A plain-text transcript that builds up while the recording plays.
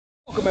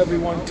Welcome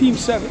everyone, Team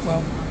 7.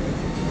 Well,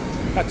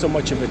 not so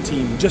much of a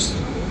team, just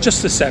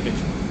the 7.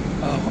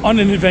 On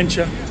an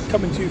adventure,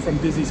 coming to you from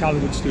Disney's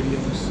Hollywood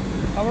Studios.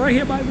 We're right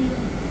here by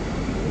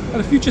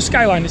the future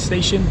Skyliner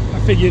station. I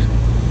figured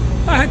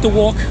I had to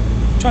walk,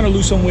 trying to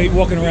lose some weight,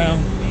 walking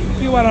around.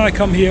 Figured, why don't I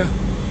come here,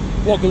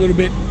 walk a little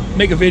bit,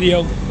 make a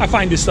video. I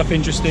find this stuff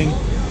interesting.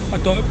 I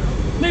thought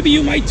maybe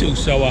you might too,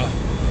 so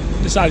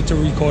decided to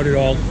record it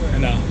all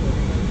and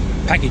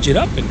package it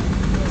up and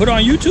put it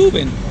on YouTube,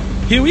 and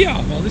here we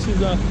are. Well, this is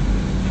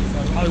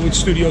Hollywood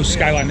Studios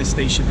Skyliner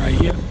station right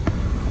here.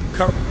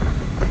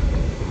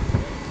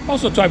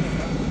 Also, I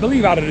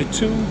believe out of the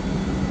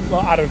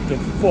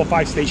 4 or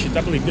 5 stations,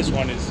 I believe this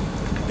one in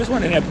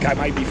Epcot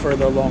might be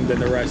further along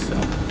than the rest. So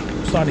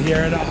I'm starting here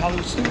at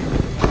Hollywood Studios.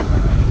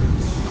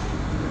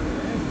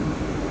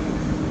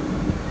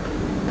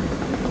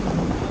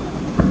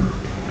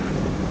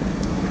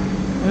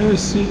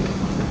 Let's see.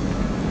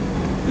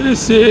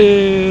 This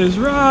is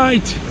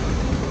right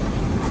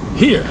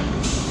here.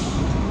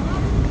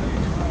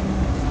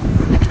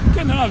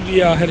 Getting out of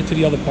headed to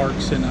the other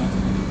parks and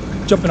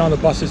jumping on the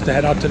buses to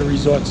head out to the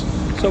resorts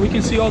so we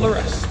can see all the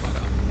rest.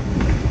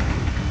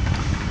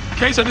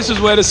 Okay, so this is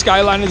where the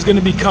Skyliner is going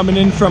to be coming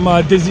in from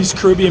Disney's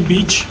Caribbean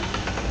Beach.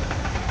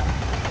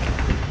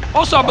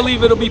 Also, I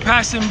believe it'll be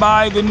passing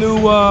by the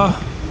new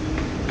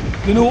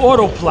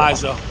Auto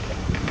Plaza.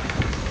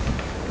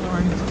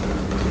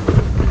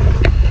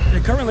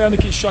 Currently under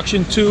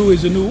construction too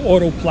is a new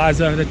Auto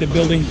Plaza that they're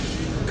building,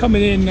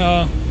 coming in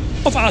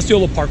off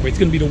Osceola Parkway. It's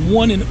going to be the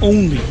one and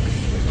only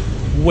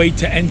way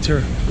to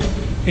enter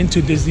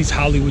into Disney's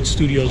Hollywood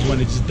Studios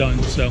when it's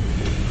done. So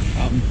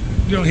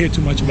you don't hear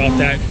too much about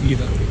that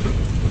either.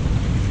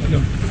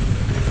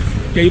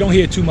 You don't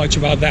hear too much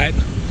about that,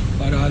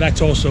 but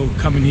that's also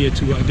coming here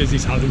to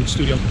Disney's Hollywood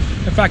Studios.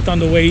 In fact, on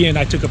the way in,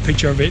 I took a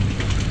picture of it.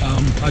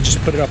 I'll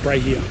just put it up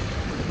right here.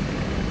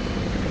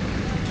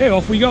 Okay,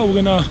 off we go.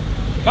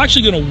 We're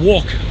actually gonna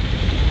walk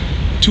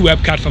to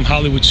Epcot from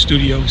Hollywood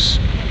Studios.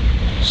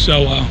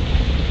 So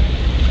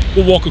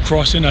we'll walk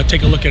across and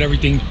take a look at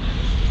everything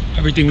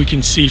we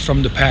can see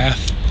from the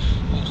path.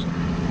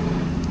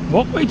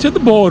 Walkway to the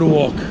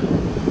boardwalk.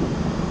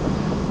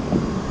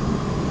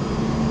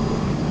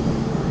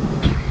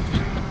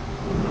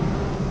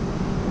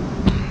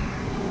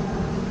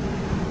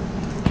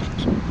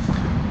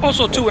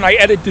 Also too, when I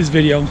edit this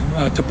video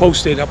to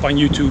post it up on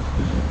YouTube,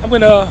 I'm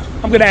gonna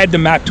add the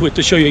map to it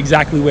to show you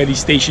exactly where these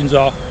stations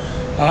are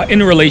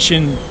in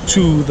relation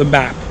to the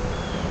map,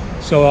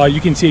 so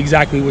you can see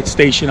exactly what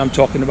station I'm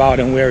talking about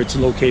and where it's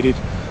located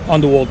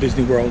on the Walt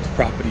Disney World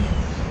property.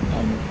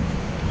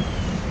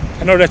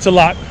 I know that's a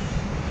lot,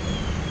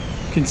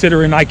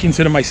 considering I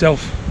consider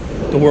myself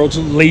the world's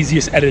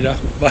laziest editor,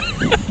 but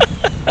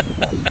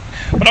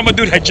but I'm gonna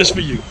do that just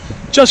for you.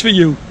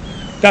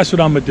 That's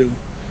what I'm gonna do,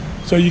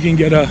 so you can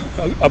get a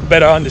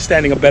better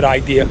understanding, a better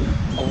idea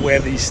of where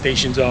these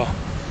stations are.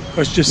 Of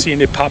course, just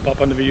seeing it pop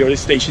up on the video,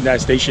 this station,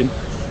 that station,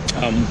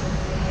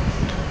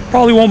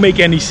 probably won't make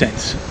any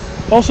sense.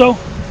 Also,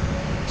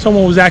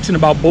 someone was asking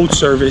about boat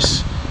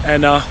service,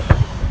 and I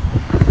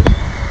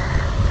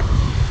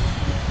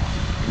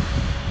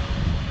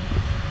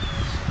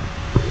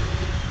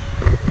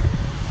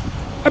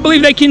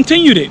believe they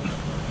continued it.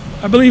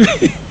 I believe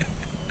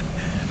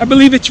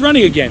it's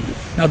running again.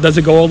 Now, does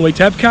it go all the way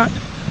to Epcot?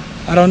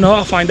 I don't know.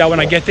 I'll find out when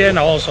I get there, and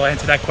I'll also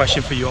answer that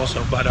question for you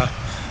also. But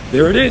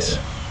there it is,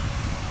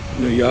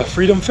 the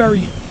Freedom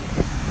Ferry.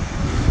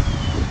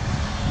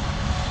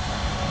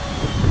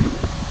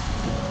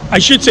 I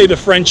should say the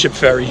Friendship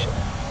Ferry.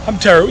 I'm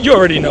terrible. You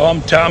already know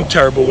I'm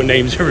terrible with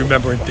names and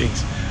remembering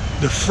things.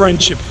 The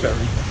Friendship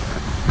Ferry.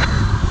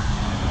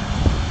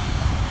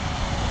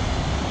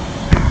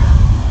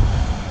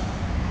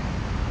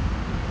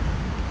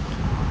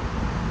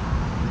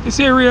 This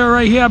area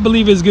right here, I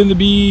believe, is going to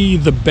be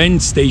the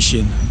Bend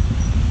Station.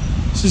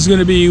 This is going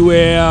to be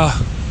where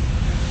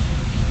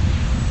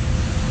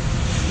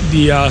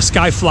the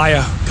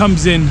Skyflyer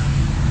comes in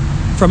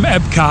from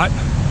Epcot.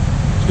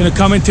 It's going to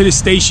come into the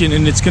station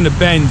and it's going to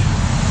bend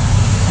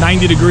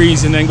 90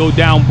 degrees and then go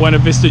down Buena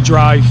Vista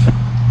Drive,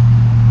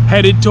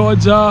 headed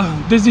towards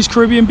Disney's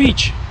Caribbean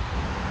Beach.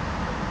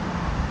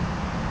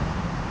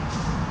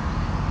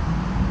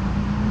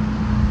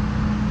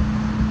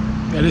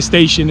 Yeah, this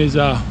station is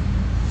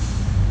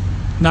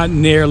not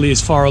nearly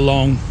as far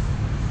along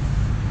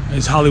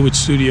as Hollywood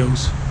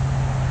Studios.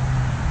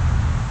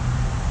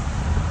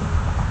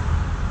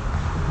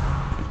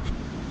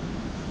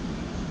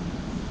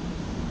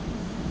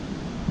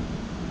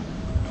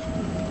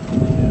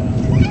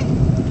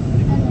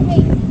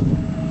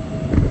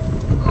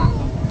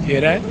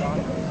 Hear that?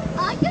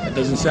 That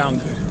doesn't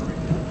sound good.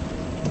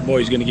 The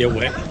boy's gonna get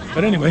wet.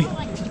 But anyway,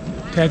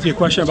 to answer your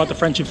question about the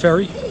Friendship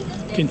Ferry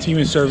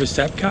continuing service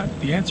to Epcot,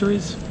 the answer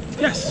is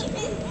yes.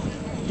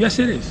 Yes,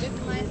 it is.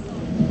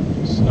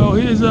 So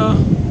here's the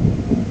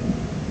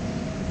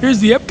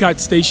Epcot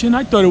station.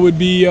 I thought it would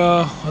be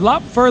a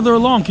lot further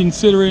along,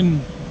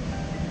 considering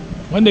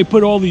when they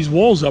put all these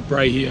walls up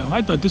right here.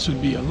 I thought this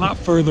would be a lot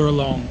further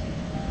along.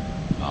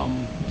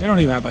 They don't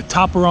even have a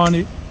topper on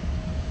it.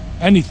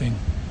 Anything.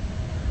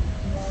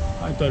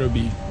 I thought it would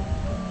be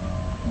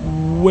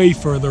way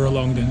further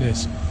along than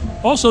this.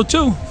 Also,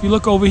 too, if you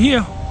look over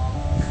here,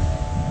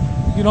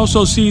 you can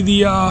also see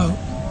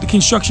the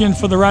construction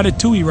for the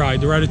Ratatouille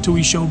ride, the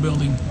Ratatouille show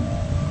building.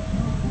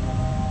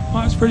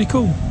 Well, that's pretty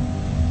cool.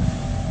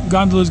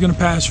 Gondola is going to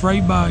pass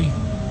right by.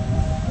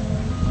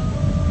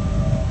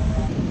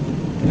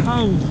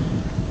 How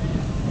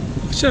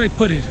should I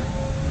put it?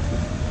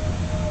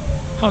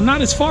 How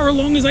not as far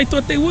along as I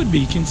thought they would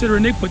be,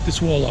 considering they put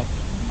this wall up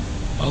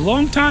a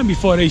long time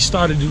before they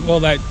started all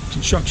that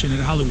construction at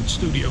Hollywood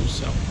Studios.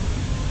 So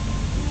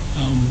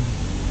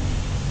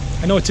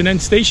I know it's an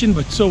end station,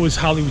 but so is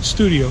Hollywood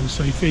Studios,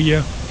 so you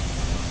figure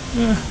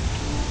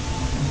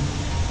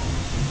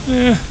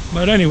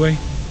but anyway,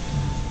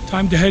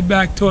 time to head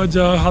back towards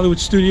Hollywood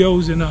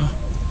Studios and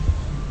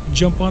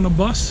jump on a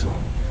bus,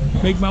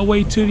 make my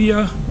way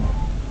to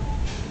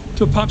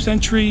Pop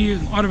Century,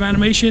 Art of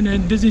Animation,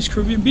 and Disney's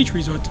Caribbean Beach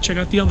Resort to check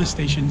out the other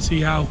station, see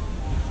how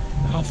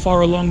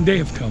far along they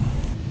have come.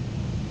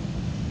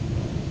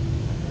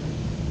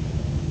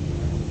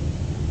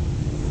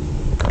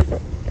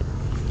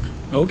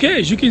 Okay,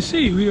 as you can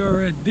see, we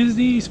are at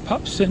Disney's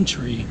Pop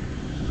Century.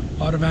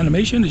 Art of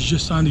Animation is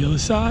just on the other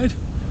side.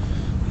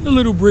 The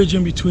little bridge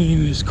in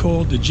between is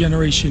called the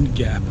Generation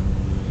Gap.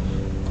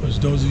 Of course,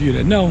 those of you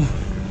that know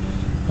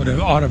what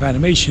Art of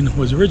Animation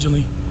was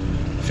originally,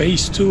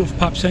 Phase 2 of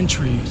Pop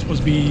Century. It's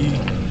supposed to be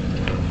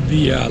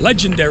the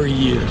legendary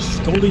years,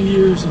 golden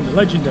years and the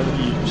legendary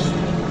years.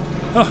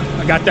 Oh,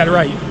 I got that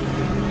right.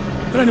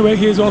 But anyway,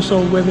 here's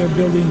also where they're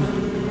building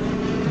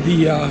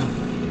the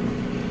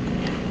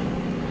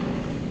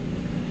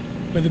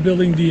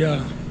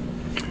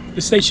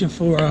station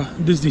for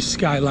Disney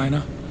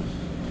Skyliner.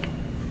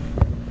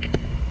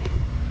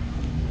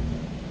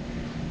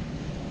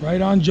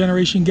 Right on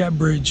Generation Gap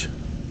Bridge.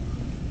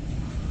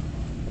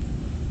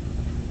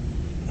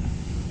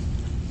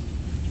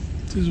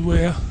 This is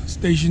where the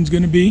station's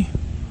gonna be.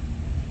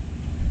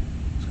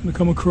 It's gonna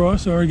come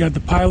across. Already got the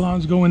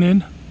pylons going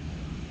in.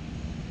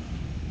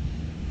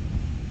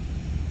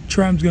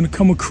 Tram's gonna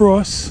come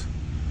across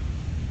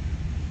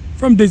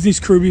from Disney's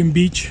Caribbean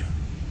Beach.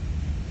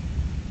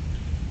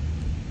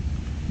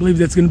 I believe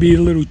that's gonna be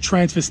a little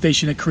transfer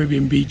station at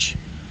Caribbean Beach.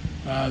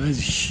 There's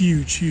a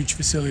huge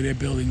facility they're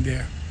building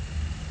there.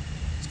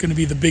 It's gonna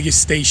be the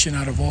biggest station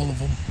out of all of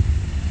them.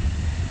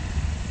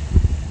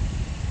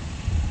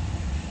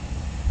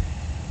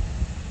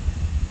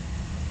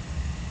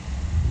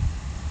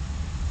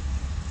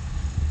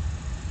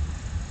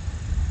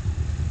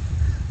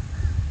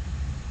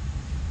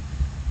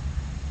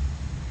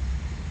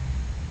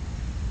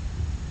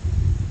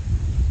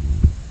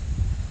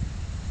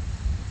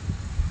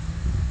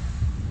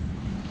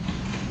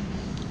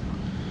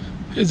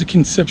 Here's a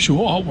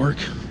conceptual artwork,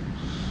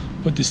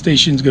 what the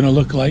station's gonna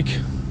look like.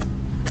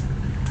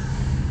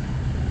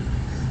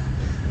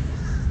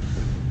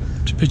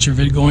 It's a picture of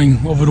it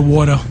going over the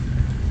water.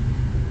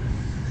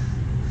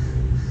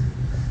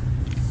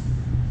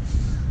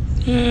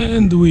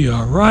 And we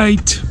are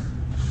right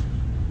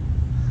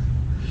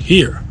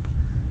here.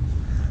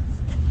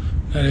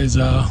 That is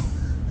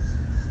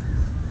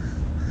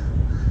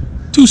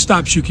two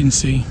stops you can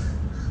see.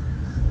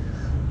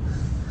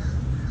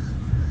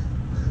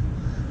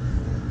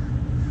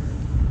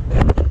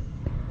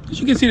 As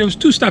you can see, there was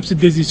two stops at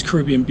Disney's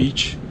Caribbean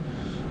Beach.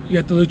 You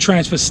got the little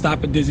transfer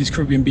stop at Disney's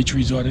Caribbean Beach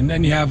Resort, and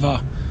then you have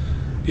the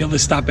other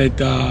stop at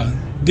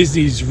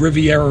Disney's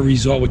Riviera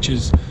Resort, which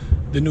is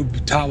the new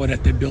tower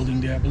that they're building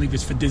there. I believe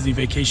it's for Disney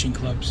Vacation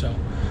Club. So,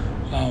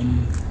 to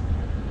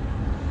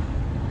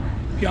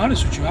be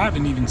honest with you, I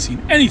haven't even seen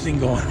anything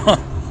going on.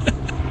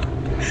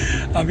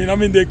 I mean,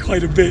 I'm in there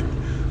quite a bit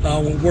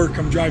with work.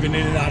 I'm driving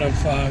in and out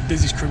of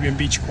Disney's Caribbean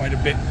Beach quite a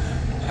bit.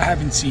 I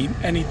haven't seen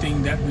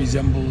anything that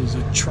resembles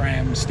a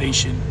tram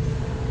station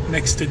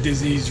next to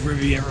Disney's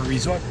Riviera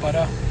Resort, but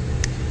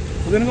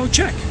we're gonna go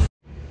check.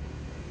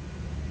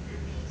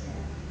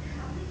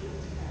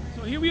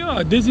 So here we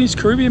are, Disney's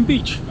Caribbean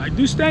Beach. I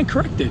do stand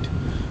corrected.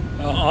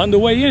 On the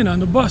way in on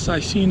the bus,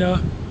 I seen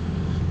the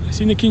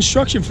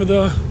construction for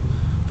the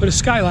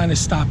Skyliner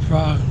stop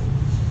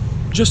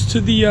just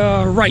to the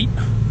right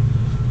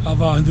of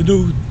the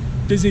new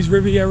Disney's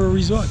Riviera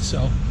Resort.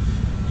 So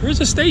there is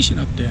a station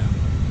up there.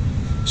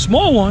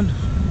 Small one,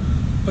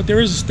 but there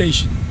is a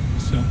station.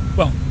 So,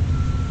 well,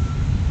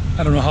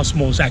 I don't know how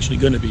small it's actually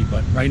going to be,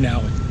 but right now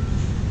it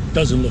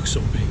doesn't look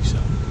so big. So,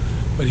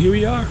 but here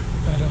we are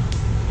at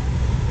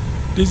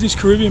Disney's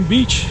Caribbean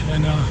Beach,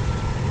 and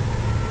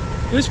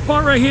this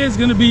part right here is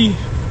going to be,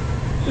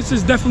 this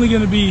is definitely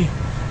going to be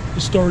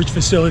the storage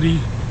facility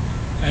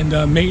and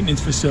maintenance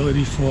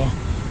facility for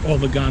all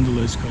the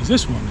gondolas, because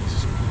this one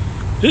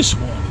is,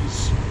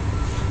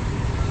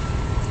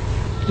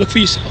 look for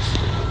yourself.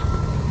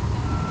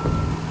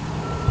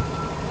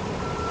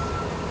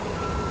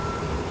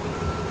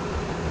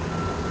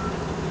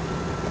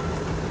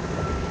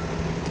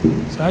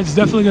 So it's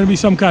definitely going to be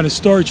some kind of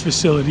storage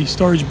facility,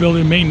 storage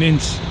building,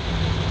 maintenance.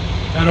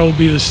 That'll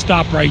be the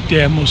stop right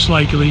there, most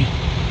likely.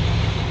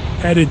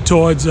 headed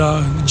towards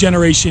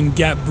Generation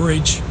Gap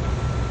Bridge.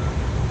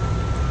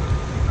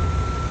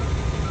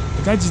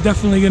 But that's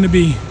definitely going to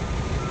be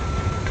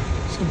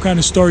some kind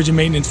of storage and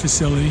maintenance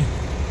facility.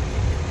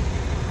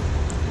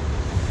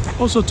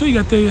 Also, too, you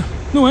got the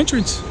new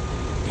entrance,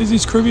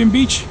 Disney's Caribbean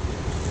Beach.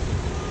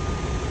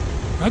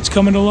 That's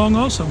coming along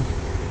also.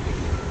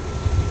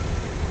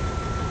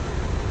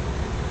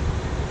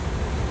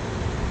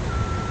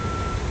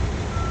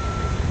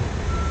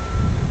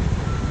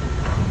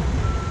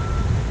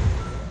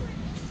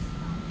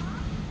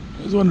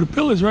 There's one of the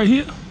pillars right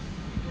here,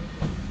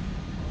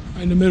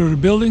 right in the middle of the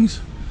buildings.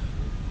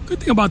 Good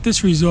thing about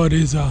this resort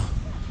is you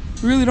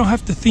really don't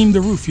have to theme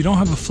the roof. You don't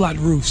have a flat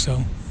roof,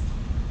 so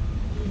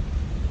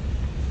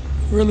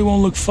it really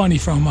won't look funny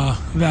from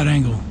that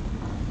angle.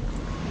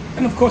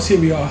 And of course, here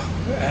we are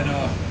at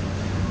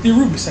the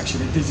Aruba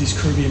section at Disney's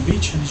Caribbean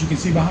Beach. And as you can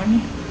see behind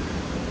me,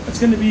 that's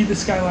going to be the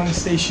Skyliner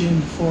station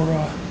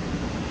for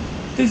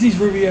Disney's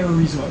Riviera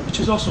Resort,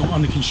 which is also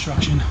under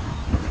construction.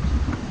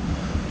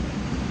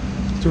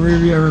 The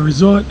Riviera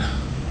Resort.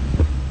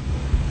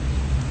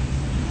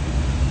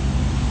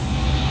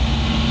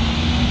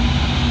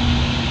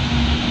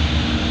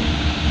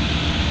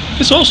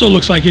 This also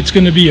looks like it's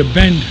going to be a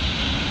bend.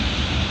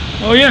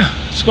 Oh yeah,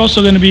 it's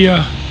also going to be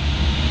a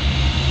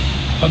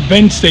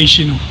bend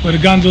station where the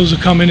gondolas will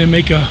come in and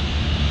make about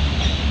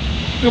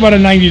a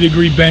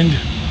 90-degree bend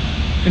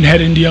and head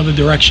in the other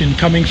direction.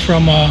 Coming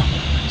from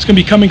it's going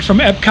to be coming from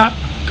Epcot,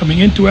 coming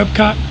into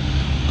Epcot,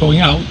 going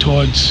out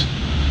towards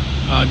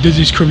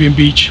Disney's Caribbean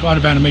Beach, Art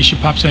of Animation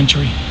Pop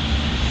Century.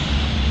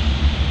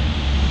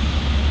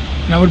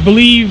 And I would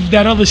believe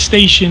that other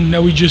station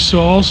that we just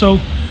saw also,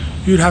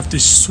 you'd have to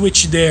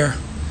switch there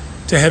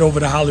to head over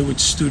to Hollywood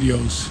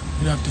Studios.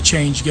 You'd have to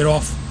change, get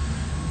off,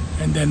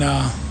 and then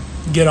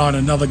get on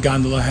another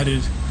gondola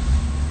headed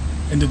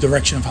in the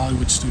direction of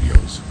Hollywood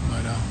Studios.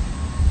 But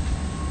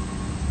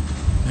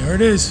there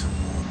it is.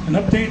 An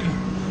update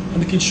on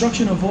the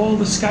construction of all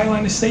the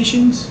Skyliner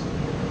stations.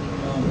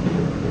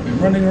 Been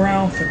running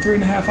around for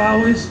 3.5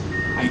 hours.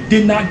 I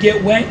did not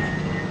get wet,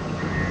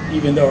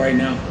 even though right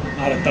now a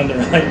lot of thunder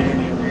and lightning in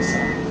the area,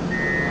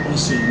 so we'll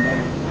see.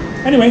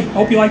 But anyway, I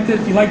hope you liked it.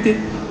 If you liked it,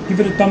 give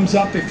it a thumbs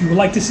up. If you would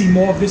like to see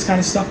more of this kind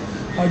of stuff,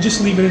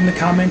 just leave it in the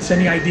comments.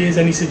 Any ideas,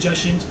 any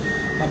suggestions,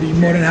 I'll be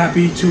more than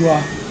happy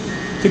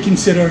to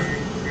consider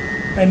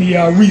any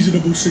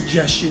reasonable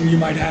suggestion you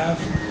might have.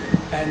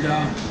 And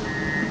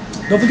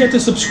don't forget to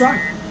subscribe.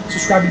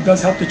 Subscribing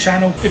does help the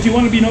channel. If you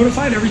want to be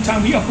notified every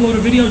time we upload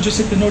a video, just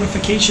hit the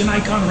notification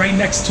icon right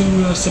next to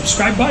the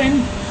subscribe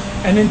button.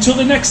 And until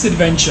the next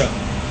adventure,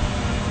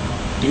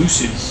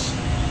 deuces.